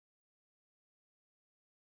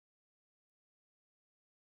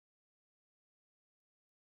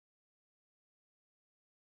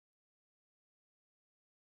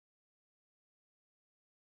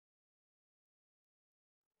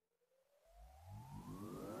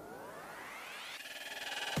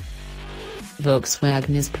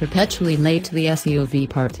Volkswagen is perpetually late to the SUV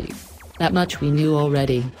party. That much we knew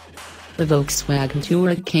already. The Volkswagen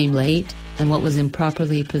T-Roc came late, and what was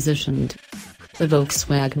improperly positioned. The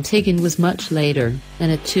Volkswagen Tiguan was much later,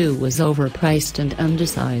 and it too was overpriced and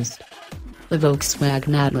undersized. The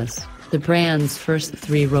Volkswagen Atlas, the brand's first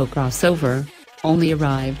three-row crossover, only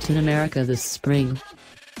arrived in America this spring.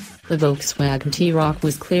 The Volkswagen T-Roc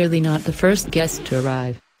was clearly not the first guest to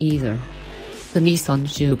arrive, either. The Nissan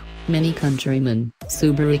Juke, Mini Countryman,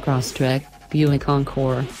 Subaru Crosstrek, Buick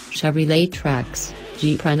Encore, Chevrolet Trax,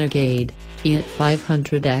 Jeep Renegade, Fiat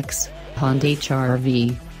 500X, Honda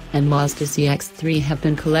HR-V, and Mazda CX-3 have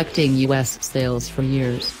been collecting US sales for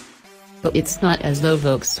years. But it's not as though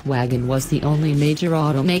Volkswagen was the only major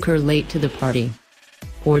automaker late to the party.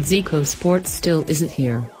 Ford's EcoSport still isn't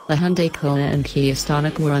here, the Hyundai Kona and Kia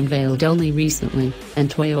Stonic were unveiled only recently,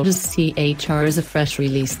 and Toyota's CHR is a fresh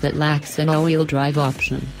release that lacks an all-wheel drive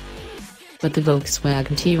option. But the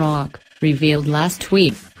Volkswagen T-Roc, revealed last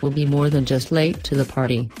week, will be more than just late to the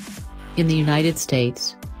party. In the United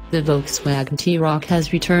States, the Volkswagen T-Roc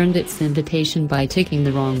has returned its invitation by ticking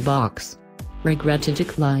the wrong box. Regret to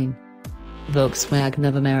decline. Volkswagen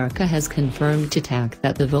of America has confirmed to TAC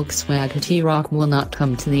that the Volkswagen T-Roc will not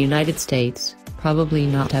come to the United States, probably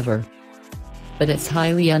not ever. But it's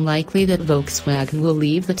highly unlikely that Volkswagen will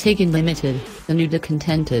leave the Tiguan Limited, the new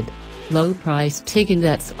discontented, low-priced Tiguan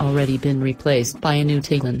that's already been replaced by a new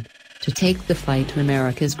Tiguan, to take the fight to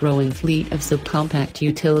America's growing fleet of subcompact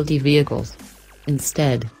utility vehicles.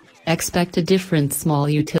 Instead, expect a different small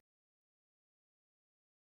utility